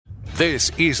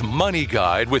This is Money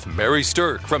Guide with Mary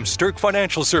Stirk from Stirk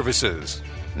Financial Services.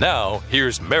 Now,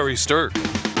 here's Mary Stirk.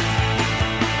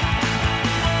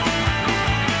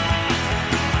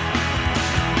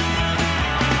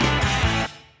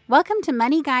 Welcome to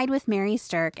Money Guide with Mary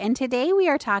Stirk, and today we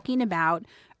are talking about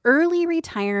early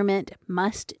retirement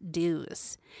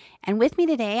must-dos. And with me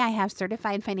today, I have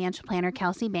certified financial planner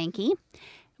Kelsey Banky.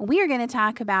 We are going to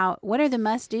talk about what are the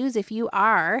must-dos if you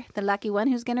are the lucky one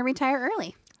who's going to retire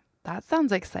early. That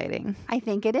sounds exciting. I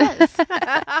think it is.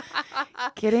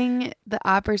 Getting the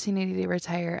opportunity to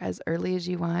retire as early as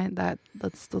you want,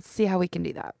 let's see how we can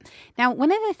do that. Now,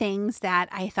 one of the things that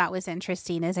I thought was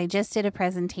interesting is I just did a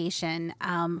presentation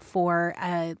for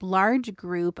a large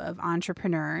group of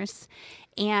entrepreneurs.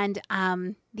 And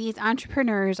these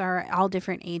entrepreneurs are all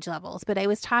different age levels. But I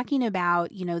was talking about,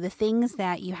 the things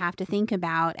that you have to think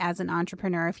about as an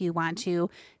entrepreneur if you want to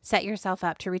set yourself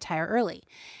up to retire early.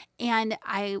 And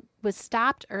I was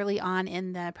stopped early on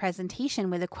in the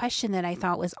presentation with a question that I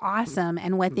thought was awesome.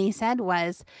 And what they said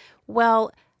was,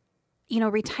 well,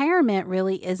 retirement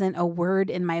really isn't a word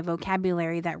in my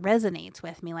vocabulary that resonates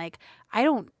with me. Like, I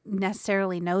don't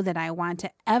necessarily know that I want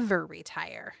to ever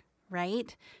retire,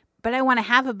 right? But I want to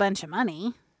have a bunch of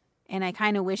money, and I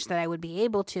kind of wish that I would be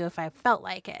able to if I felt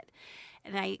like it.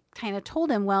 And I kind of told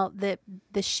him, well,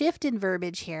 the shift in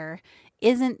verbiage here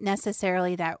isn't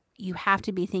necessarily that you have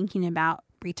to be thinking about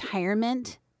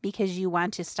retirement because you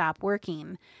want to stop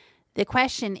working. The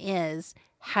question is,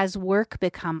 has work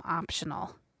become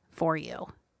optional for you?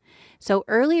 So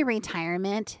early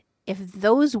retirement, if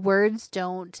those words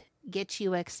don't get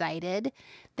you excited,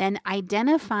 then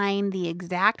identifying the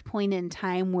exact point in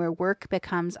time where work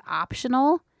becomes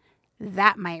optional,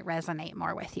 that might resonate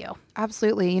more with you.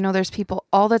 Absolutely. There's people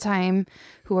all the time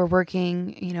who are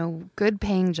working, good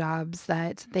paying jobs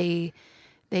that they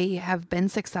have been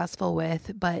successful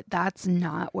with, but that's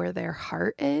not where their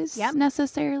heart is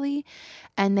necessarily.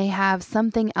 And they have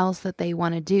something else that they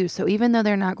want to do. So even though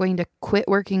they're not going to quit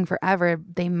working forever,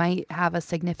 they might have a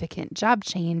significant job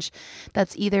change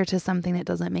that's either to something that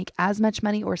doesn't make as much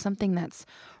money or something that's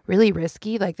really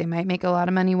risky. Like they might make a lot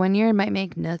of money one year and might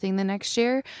make nothing the next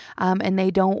year. And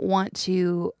they don't want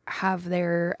to have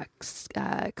their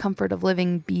comfort of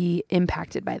living be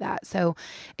impacted by that. So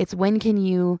it's when can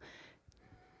you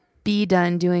be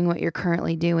done doing what you're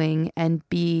currently doing and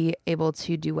be able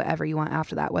to do whatever you want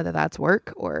after that, whether that's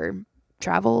work or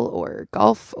travel or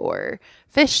golf or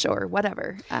fish or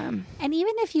whatever. And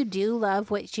even if you do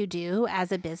love what you do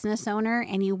as a business owner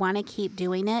and you want to keep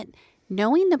doing it,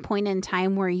 knowing the point in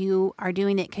time where you are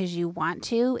doing it because you want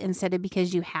to instead of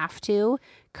because you have to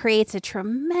creates a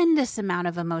tremendous amount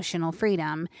of emotional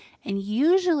freedom. And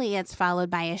usually it's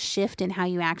followed by a shift in how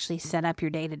you actually set up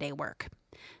your day-to-day work.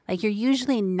 Like you're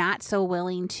usually not so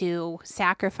willing to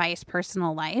sacrifice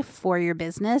personal life for your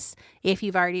business if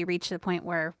you've already reached the point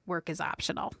where work is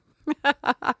optional.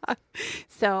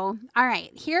 So, all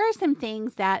right, here are some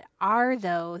things that are,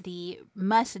 though, the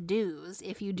must-dos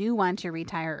if you do want to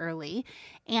retire early.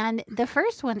 And the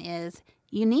first one is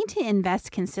you need to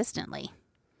invest consistently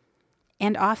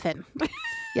and often.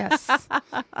 Yes.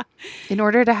 In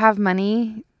order to have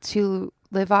money to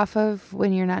live off of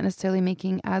when you're not necessarily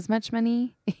making as much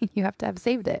money, you have to have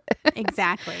saved it.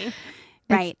 Exactly.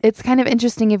 Right. It's kind of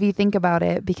interesting if you think about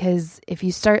it, because if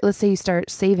you let's say you start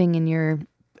saving in your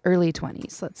early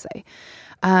 20s, let's say,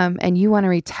 and you want to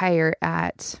retire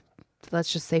at,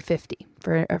 let's just say 50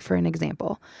 for an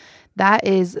example, that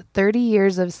is 30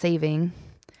 years of saving,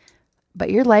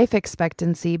 but your life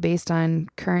expectancy based on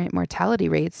current mortality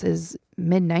rates is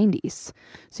mid-90s.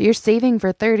 So you're saving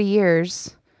for 30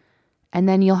 years. And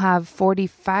then you'll have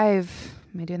 45,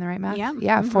 am I doing the right math? Yeah.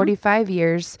 Yeah, 45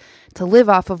 years to live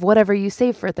off of whatever you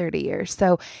save for 30 years.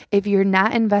 So if you're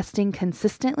not investing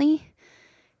consistently,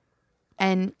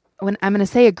 and when I'm going to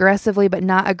say aggressively, but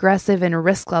not aggressive in a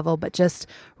risk level, but just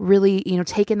really,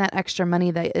 taking that extra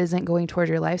money that isn't going toward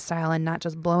your lifestyle and not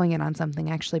just blowing it on something,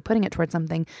 actually putting it towards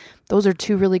something, those are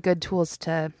two really good tools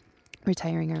to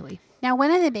retiring early. Now,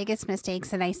 one of the biggest mistakes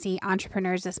that I see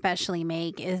entrepreneurs especially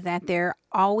make is that they're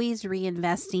always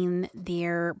reinvesting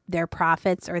their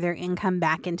profits or their income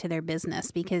back into their business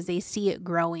because they see it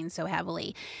growing so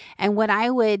heavily. And what I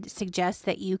would suggest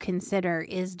that you consider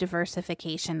is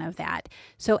diversification of that.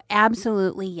 So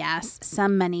absolutely, yes,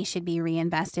 some money should be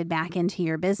reinvested back into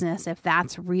your business if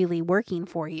that's really working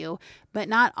for you, but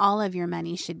not all of your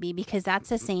money should be, because that's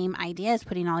the same idea as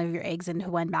putting all of your eggs into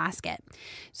one basket.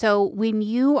 So when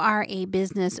you are a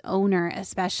business owner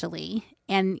especially,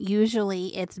 and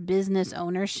usually it's business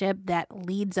ownership that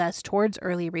leads us towards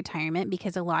early retirement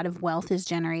because a lot of wealth is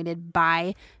generated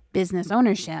by business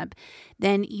ownership,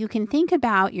 then you can think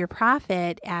about your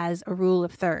profit as a rule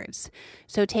of thirds.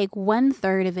 So take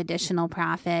 1/3 of additional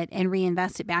profit and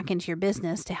reinvest it back into your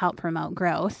business to help promote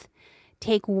growth.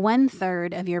 Take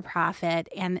 1/3 of your profit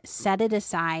and set it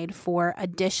aside for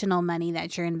additional money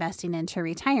that you're investing into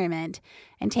retirement.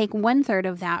 And take 1/3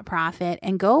 of that profit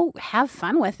and go have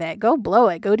fun with it. Go blow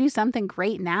it. Go do something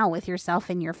great now with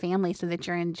yourself and your family so that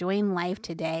you're enjoying life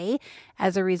today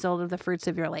as a result of the fruits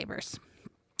of your labors.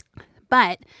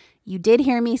 But you did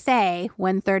hear me say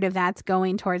 1/3 of that's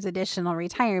going towards additional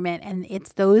retirement. And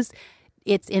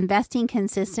it's investing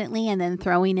consistently and then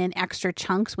throwing in extra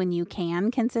chunks when you can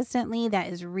consistently that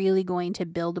is really going to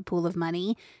build a pool of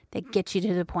money that gets you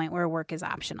to the point where work is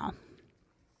optional.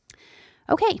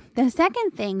 Okay, the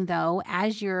second thing though,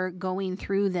 as you're going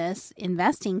through this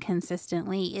investing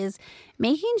consistently, is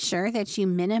making sure that you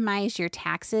minimize your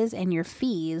taxes and your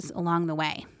fees along the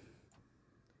way.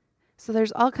 So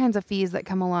there's all kinds of fees that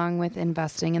come along with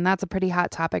investing, and that's a pretty hot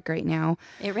topic right now.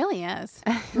 It really is.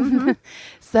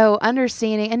 So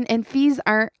understanding, and fees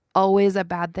aren't always a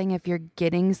bad thing if you're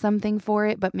getting something for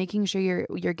it, but making sure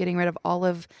you're getting rid of all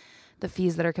of the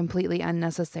fees that are completely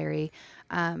unnecessary.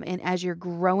 And as you're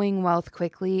growing wealth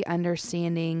quickly,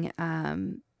 understanding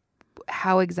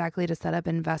how exactly to set up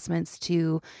investments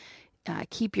to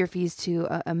keep your fees to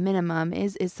a minimum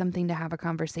is something to have a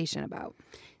conversation about.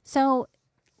 So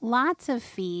lots of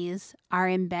fees are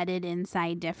embedded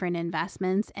inside different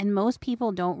investments, and most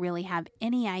people don't really have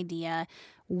any idea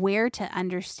where to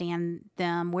understand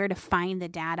them, where to find the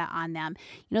data on them.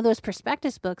 You know, those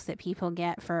prospectus books that people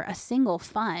get for a single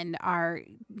fund are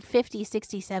 50,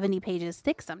 60, 70 pages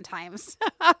thick sometimes.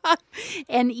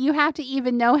 And you have to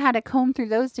even know how to comb through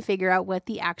those to figure out what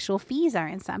the actual fees are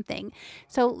in something.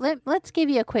 So let's give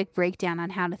you a quick breakdown on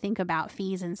how to think about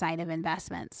fees inside of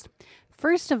investments.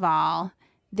 First of all,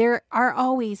 there are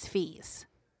always fees,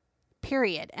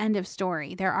 period, end of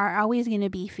story. There are always going to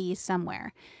be fees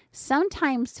somewhere.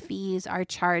 Sometimes fees are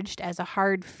charged as a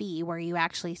hard fee where you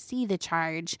actually see the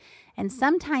charge, and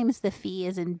sometimes the fee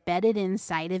is embedded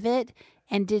inside of it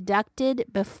and deducted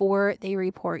before they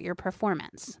report your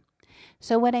performance.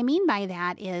 So what I mean by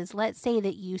that is, let's say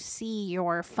that you see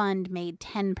your fund made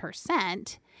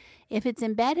 10%. If it's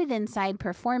embedded inside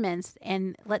performance,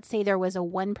 and let's say there was a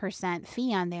 1%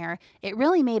 fee on there, it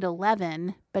really made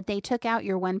 11, but they took out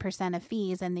your 1% of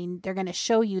fees, and they're going to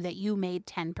show you that you made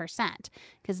 10%,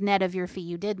 because net of your fee,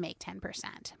 you did make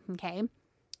 10%. Okay.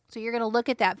 So you're going to look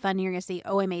at that fund and you're going to see,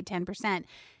 oh, I made 10%.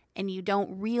 And you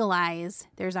don't realize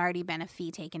there's already been a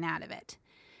fee taken out of it.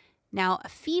 Now, a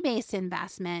fee-based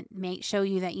investment may show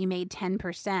you that you made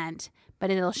 10%,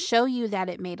 but it'll show you that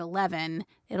it made 11.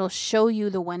 It'll show you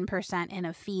the 1% in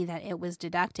a fee that it was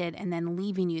deducted, and then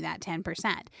leaving you that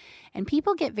 10%. And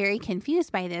people get very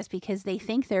confused by this because they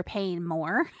think they're paying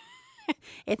more.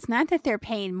 It's not that they're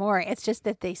paying more. It's just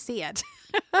that they see it.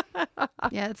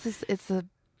 Yeah,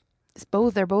 it's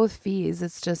both. They're both fees.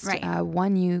 It's just right.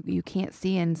 One you can't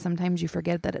see, and sometimes you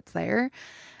forget that it's there.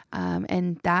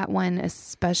 And that one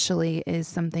especially is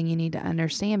something you need to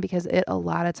understand, because it a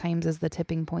lot of times is the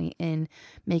tipping point in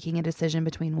making a decision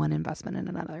between one investment and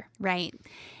another. Right.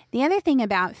 The other thing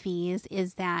about fees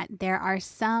is that there are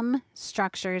some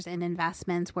structures in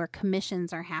investments where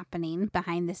commissions are happening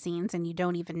behind the scenes and you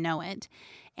don't even know it.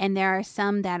 And there are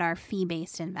some that are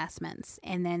fee-based investments.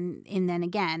 And then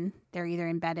again, they're either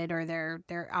embedded or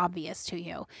they're obvious to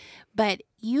you. But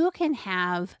you can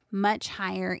have much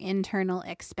higher internal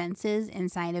expenses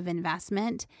inside of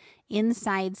investment,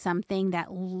 inside something that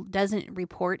doesn't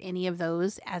report any of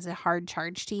those as a hard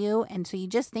charge to you. And so you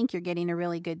just think you're getting a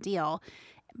really good deal.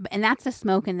 And that's the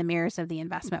smoke and the mirrors of the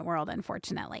investment world,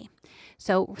 unfortunately.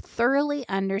 So thoroughly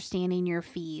understanding your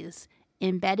fees,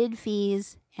 embedded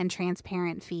fees and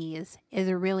transparent fees, is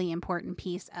a really important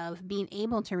piece of being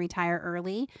able to retire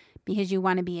early, because you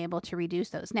want to be able to reduce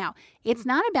those. Now, it's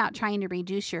not about trying to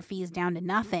reduce your fees down to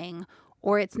nothing,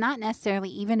 or it's not necessarily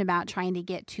even about trying to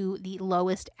get to the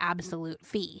lowest absolute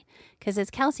fee. Because as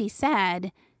Kelsey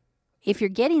said, if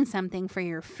you're getting something for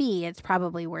your fee, it's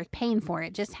probably worth paying for it.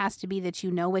 It just has to be that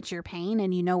you know what you're paying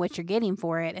and you know what you're getting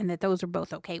for it, and that those are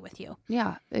both okay with you.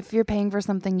 Yeah. If you're paying for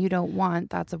something you don't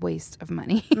want, that's a waste of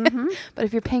money. Mm-hmm. But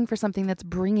if you're paying for something that's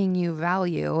bringing you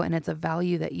value, and it's a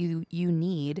value that you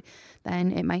need,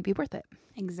 then it might be worth it.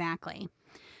 Exactly.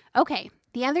 Okay.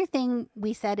 The other thing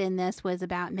we said in this was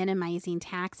about minimizing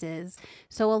taxes.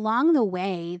 So along the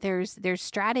way, there's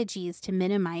strategies to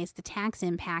minimize the tax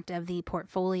impact of the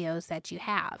portfolios that you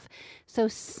have. So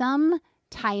some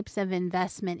types of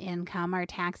investment income are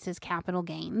taxed as capital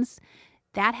gains.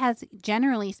 That has,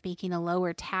 generally speaking, a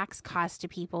lower tax cost to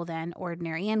people than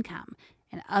ordinary income.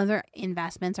 and other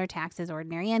investments are taxed as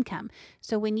ordinary income.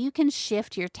 So when you can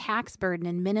shift your tax burden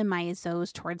and minimize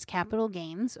those towards capital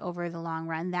gains over the long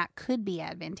run, that could be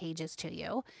advantageous to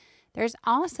you. There's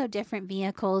also different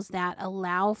vehicles that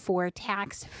allow for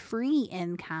tax-free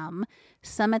income,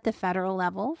 some at the federal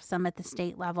level, some at the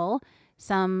state level,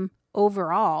 some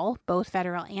overall, both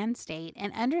federal and state,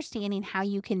 and understanding how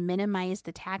you can minimize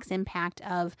the tax impact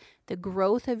of the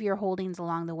growth of your holdings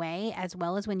along the way, as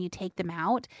well as when you take them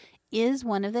out, is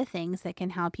one of the things that can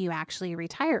help you actually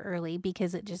retire early,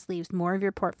 because it just leaves more of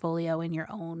your portfolio in your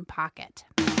own pocket.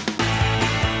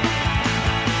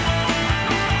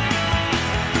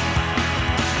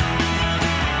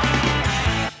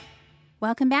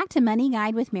 Welcome back to Money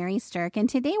Guide with Mary Stirk, and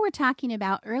today we're talking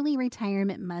about early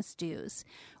retirement must-dos.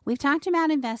 We've talked about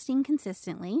investing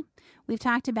consistently. We've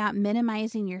talked about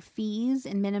minimizing your fees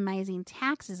and minimizing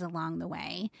taxes along the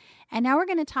way. And now we're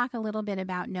going to talk a little bit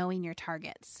about knowing your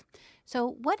targets.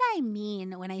 So what I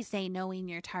mean when I say knowing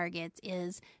your targets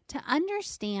is to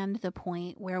understand the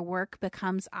point where work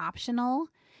becomes optional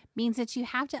means that you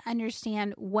have to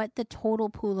understand what the total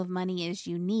pool of money is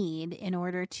you need in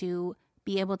order to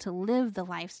be able to live the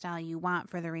lifestyle you want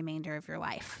for the remainder of your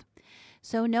life.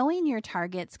 So knowing your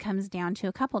targets comes down to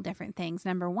a couple different things.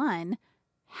 Number one,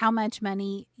 how much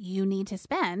money you need to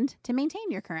spend to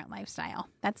maintain your current lifestyle.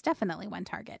 That's definitely one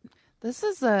target. This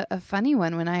is a funny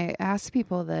one. When I ask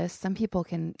people this, some people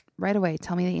can right away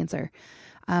tell me the answer.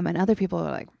 And other people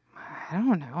are like, I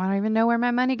don't know. I don't even know where my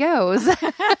money goes.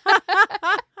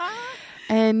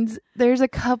 And there's a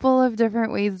couple of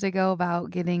different ways to go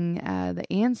about getting the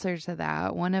answer to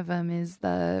that. One of them is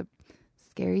the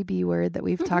scary B word that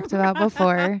we've talked about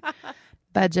before,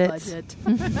 budget.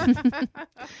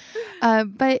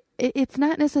 But it's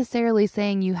not necessarily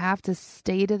saying you have to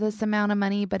stay to this amount of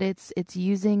money, but it's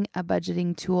using a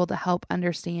budgeting tool to help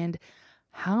understand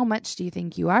how much do you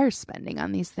think you are spending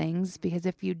on these things? Because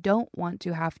if you don't want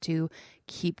to have to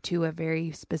keep to a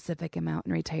very specific amount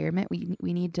in retirement, we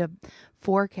need to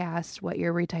forecast what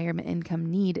your retirement income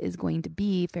need is going to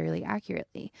be fairly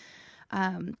accurately.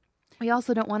 We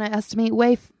also don't want to estimate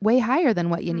way higher than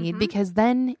what you need, because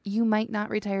then you might not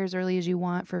retire as early as you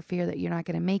want for fear that you're not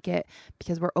going to make it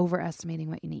because we're overestimating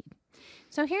what you need.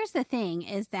 So here's the thing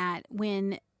is that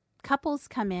when couples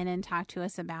come in and talk to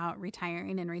us about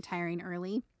retiring and retiring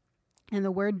early, and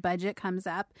the word budget comes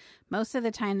up, most of the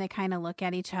time they kind of look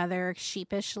at each other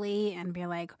sheepishly and be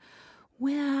like,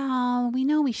 well, we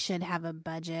know we should have a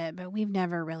budget, but we've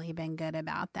never really been good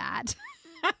about that.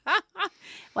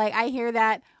 Like I hear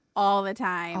that all the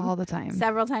time,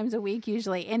 several times a week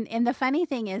usually. And the funny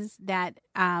thing is that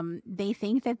they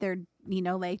think that they're,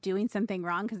 like doing something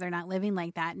wrong because they're not living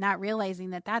like that, not realizing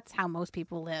that that's how most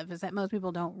people live, is that most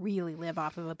people don't really live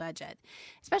off of a budget,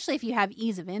 especially if you have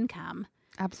ease of income.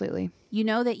 Absolutely. You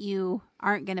know that you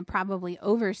aren't going to probably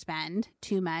overspend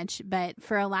too much, but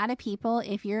for a lot of people,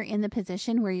 if you're in the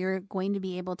position where you're going to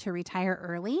be able to retire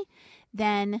early,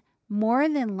 then more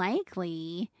than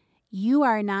likely you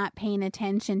are not paying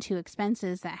attention to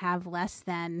expenses that have less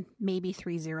than maybe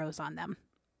 3 zeros on them.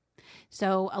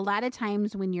 So a lot of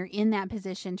times when you're in that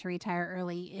position to retire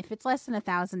early, if it's less than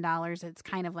 $1,000, it's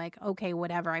kind of like, okay,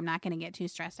 whatever, I'm not going to get too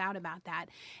stressed out about that.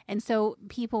 And so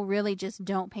people really just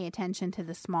don't pay attention to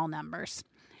the small numbers.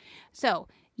 So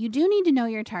you do need to know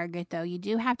your target, though. You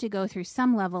do have to go through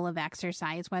some level of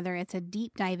exercise, whether it's a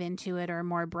deep dive into it or a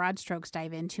more broad strokes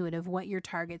dive into it of what your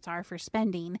targets are for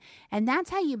spending. And that's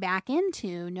how you back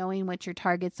into knowing what your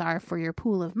targets are for your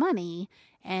pool of money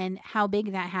and how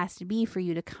big that has to be for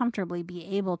you to comfortably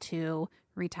be able to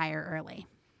retire early.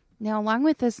 Now, along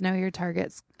with this know your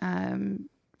targets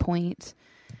point,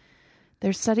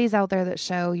 there's studies out there that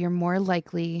show you're more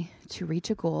likely to reach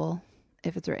a goal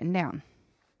if it's written down.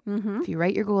 If you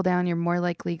write your goal down, you're more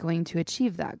likely going to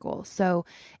achieve that goal. So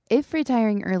if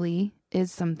retiring early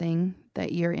is something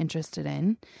that you're interested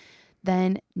in,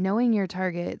 then knowing your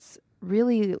targets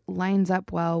really lines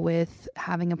up well with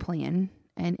having a plan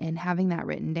and having that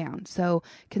written down. So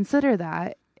consider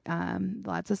that.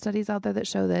 Lots of studies out there that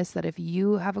show this, that if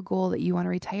you have a goal that you want to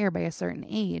retire by a certain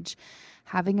age,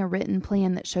 having a written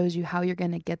plan that shows you how you're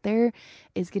going to get there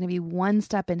is going to be one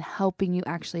step in helping you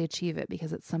actually achieve it,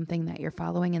 because it's something that you're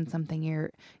following and something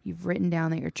you've written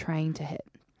down that you're trying to hit.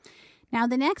 Now,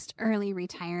 the next early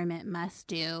retirement must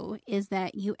do is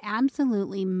that you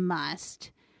absolutely must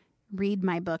read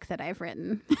my book that I've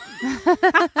written.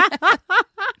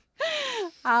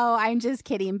 Oh, I'm just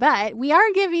kidding. But we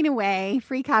are giving away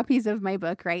free copies of my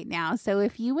book right now. So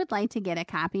if you would like to get a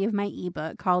copy of my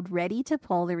ebook called Ready to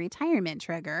Pull the Retirement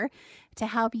Trigger to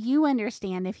help you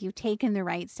understand if you've taken the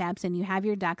right steps and you have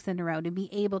your ducks in a row to be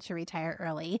able to retire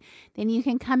early, then you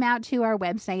can come out to our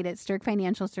website at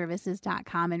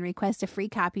stirkfinancialservices.com and request a free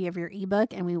copy of your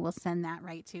ebook, and we will send that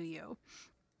right to you.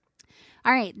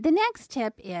 All right, the next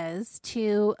tip is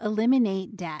to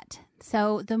eliminate debt.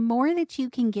 So the more that you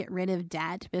can get rid of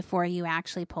debt before you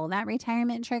actually pull that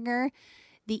retirement trigger,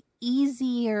 the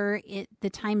easier the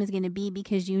time is going to be,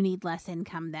 because you need less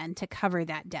income then to cover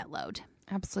that debt load.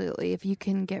 Absolutely. If you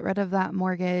can get rid of that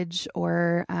mortgage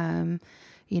or,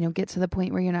 get to the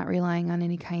point where you're not relying on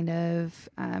any kind of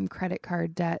credit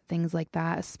card debt, things like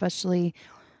that, especially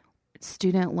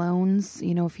student loans,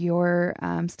 if you're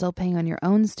still paying on your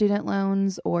own student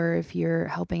loans, or if you're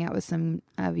helping out with some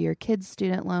of your kids'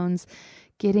 student loans,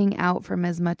 getting out from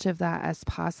as much of that as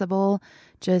possible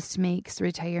just makes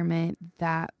retirement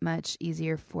that much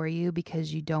easier for you,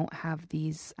 because you don't have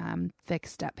these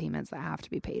fixed debt payments that have to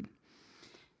be paid.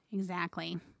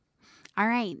 Exactly. All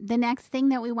right. The next thing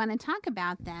that we want to talk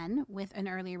about then with an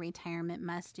early retirement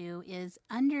must-do is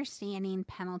understanding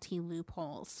penalty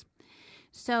loopholes.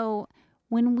 So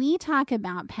when we talk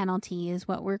about penalties,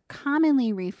 what we're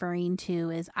commonly referring to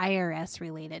is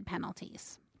IRS-related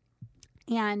penalties.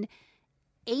 And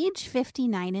age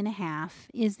 59 and a half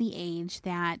is the age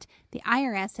that the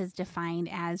IRS has defined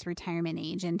as retirement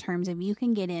age, in terms of you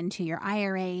can get into your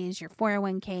IRAs, your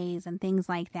 401ks, and things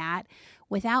like that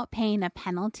without paying a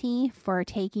penalty for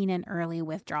taking an early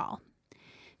withdrawal.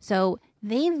 So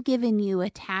they've given you a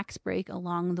tax break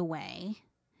along the way.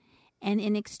 And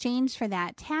in exchange for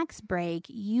that tax break,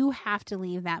 you have to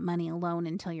leave that money alone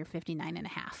until you're 59 and a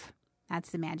half.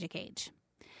 That's the magic age.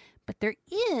 But there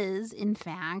is, in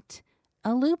fact,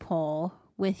 a loophole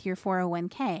with your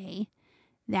 401k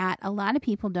that a lot of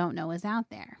people don't know is out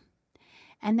there.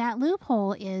 And that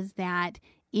loophole is that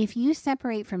if you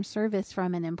separate from service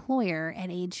from an employer at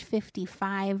age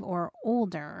 55 or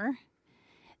older,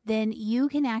 then you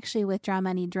can actually withdraw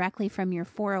money directly from your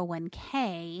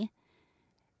 401k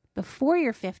before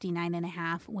you're 59 and a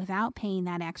half without paying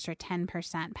that extra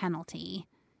 10% penalty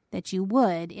that you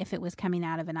would if it was coming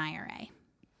out of an IRA.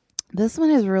 This one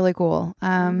is really cool.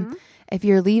 If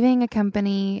you're leaving a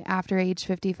company after age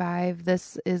 55,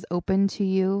 this is open to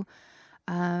you.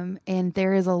 And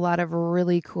there is a lot of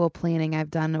really cool planning I've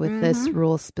done with this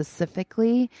rule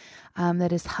specifically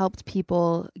that has helped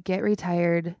people get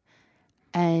retired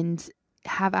and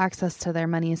have access to their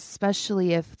money,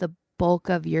 especially if the bulk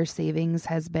of your savings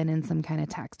has been in some kind of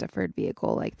tax deferred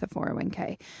vehicle like the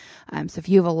 401k. So if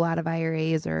you have a lot of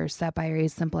IRAs or SEP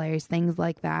IRAs, simple IRAs, things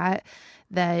like that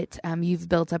you've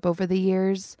built up over the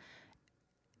years,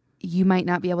 you might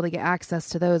not be able to get access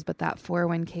to those, but that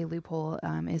 401k loophole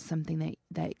is something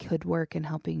that could work in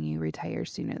helping you retire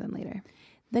sooner than later.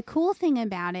 The cool thing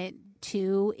about it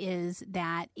too is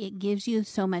that it gives you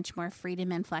so much more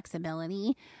freedom and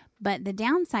flexibility. But the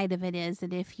downside of it is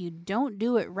that if you don't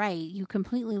do it right, you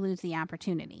completely lose the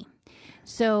opportunity.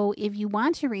 So if you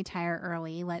want to retire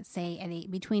early, let's say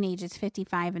between ages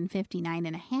 55 and 59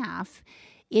 and a half,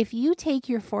 if you take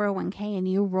your 401k and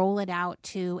you roll it out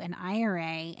to an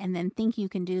IRA and then think you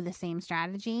can do the same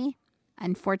strategy,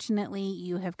 unfortunately,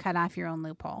 you have cut off your own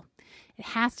loophole. It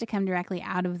has to come directly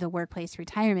out of the workplace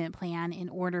retirement plan in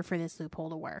order for this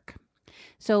loophole to work.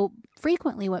 So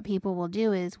frequently what people will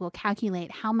do is we'll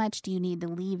calculate how much do you need to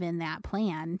leave in that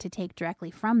plan to take directly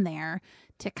from there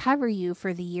to cover you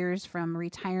for the years from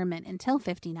retirement until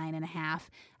 59 and a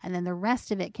half. And then the rest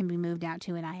of it can be moved out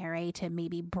to an IRA to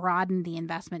maybe broaden the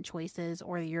investment choices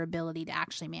or your ability to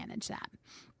actually manage that.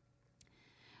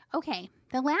 Okay,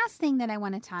 the last thing that I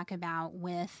want to talk about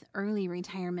with early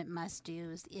retirement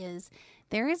must-dos is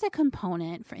there is a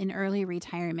component in early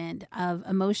retirement of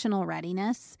emotional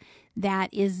readiness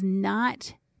that is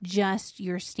not just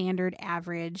your standard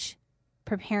average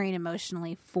preparing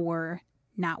emotionally for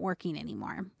not working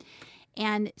anymore.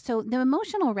 And so the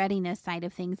emotional readiness side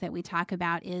of things that we talk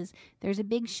about is there's a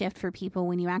big shift for people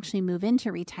when you actually move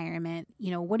into retirement.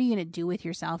 What are you going to do with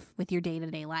yourself with your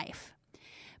day-to-day life?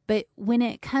 But when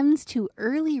it comes to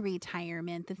early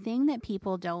retirement, the thing that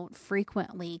people don't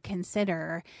frequently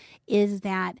consider is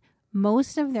that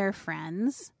most of their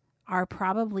friends are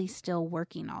probably still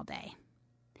working all day.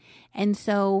 And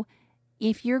so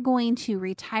if you're going to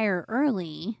retire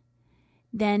early,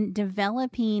 then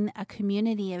developing a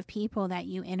community of people that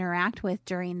you interact with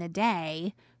during the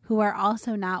day who are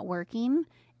also not working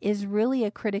is really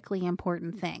a critically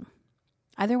important thing.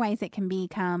 Otherwise, it can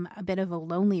become a bit of a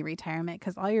lonely retirement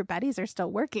because all your buddies are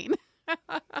still working.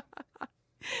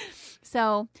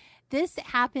 So this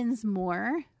happens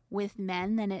more with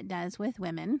men than it does with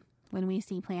women when we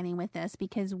see planning with this,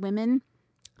 because women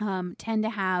tend to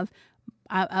have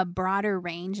a broader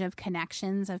range of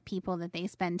connections of people that they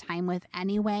spend time with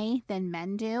anyway than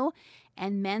men do.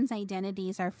 And men's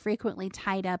identities are frequently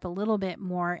tied up a little bit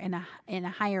more in a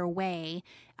higher way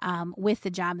with the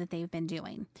job that they've been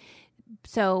doing.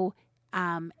 So,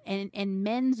 and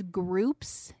men's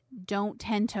groups don't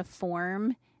tend to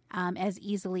form as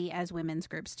easily as women's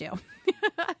groups do.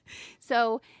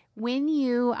 So when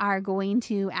you are going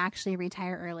to actually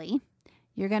retire early,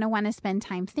 you're going to want to spend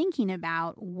time thinking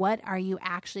about what are you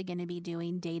actually going to be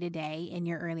doing day to day in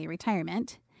your early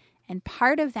retirement. And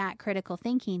part of that critical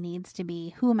thinking needs to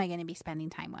be, who am I going to be spending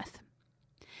time with?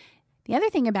 The other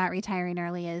thing about retiring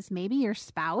early is maybe your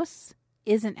spouse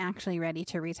isn't actually ready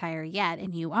to retire yet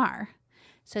and you are.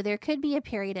 So there could be a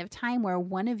period of time where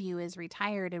one of you is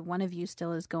retired and one of you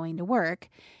still is going to work.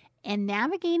 And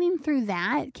navigating through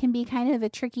that can be kind of a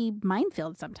tricky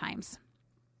minefield sometimes.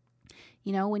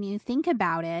 You know, when you think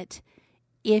about it,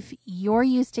 if you're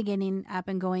used to getting up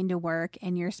and going to work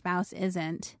and your spouse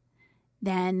isn't,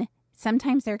 then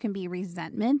sometimes there can be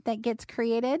resentment that gets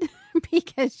created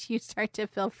because you start to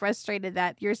feel frustrated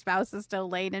that your spouse is still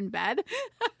laying in bed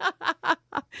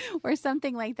or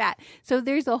something like that. So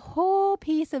there's a whole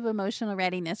piece of emotional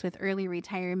readiness with early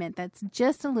retirement that's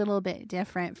just a little bit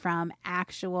different from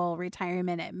actual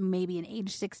retirement at maybe an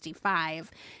age 65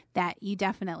 that you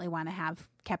definitely want to have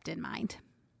kept in mind.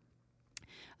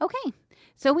 Okay,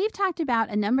 so we've talked about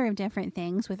a number of different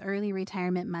things with early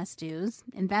retirement must-dos: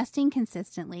 investing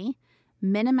consistently,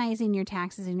 minimizing your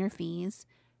taxes and your fees,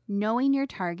 knowing your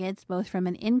targets, both from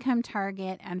an income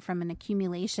target and from an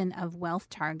accumulation of wealth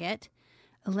target,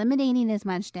 eliminating as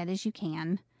much debt as you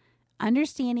can,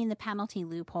 understanding the penalty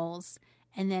loopholes,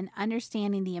 and then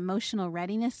understanding the emotional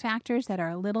readiness factors that are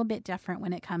a little bit different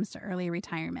when it comes to early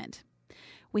retirement.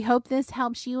 We hope this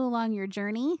helps you along your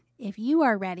journey if you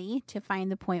are ready to find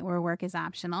the point where work is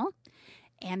optional.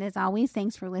 And as always,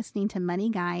 thanks for listening to Money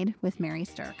Guide with Mary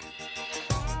Stirk.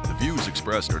 The views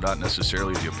expressed are not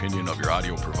necessarily the opinion of your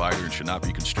audio provider and should not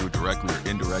be construed directly or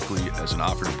indirectly as an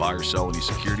offer to buy or sell any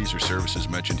securities or services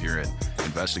mentioned herein.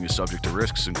 Investing is subject to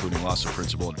risks, including loss of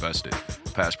principal invested.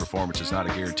 Past performance is not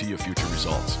a guarantee of future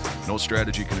results. No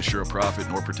strategy can assure a profit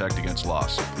nor protect against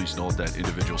loss. Please note that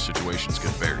individual situations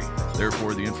can vary.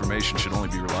 Therefore, the information should only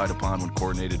be relied upon when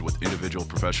coordinated with individual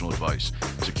professional advice.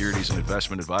 Securities and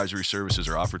investment advisory services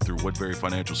are offered through Woodbury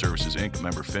Financial Services, Inc.,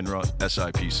 member FINRA,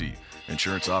 SIPC.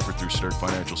 Insurance offered through Stirk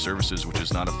Financial Services, which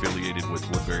is not affiliated with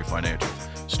Woodbury Financial.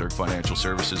 Stirk Financial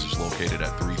Services is located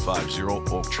at 350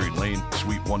 Oak Tree Lane,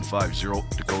 Suite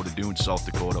 150, Dakota Dunes, South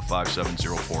Dakota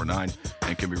 57049,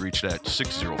 and can be reached at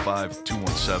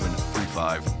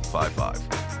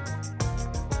 605-217-3555.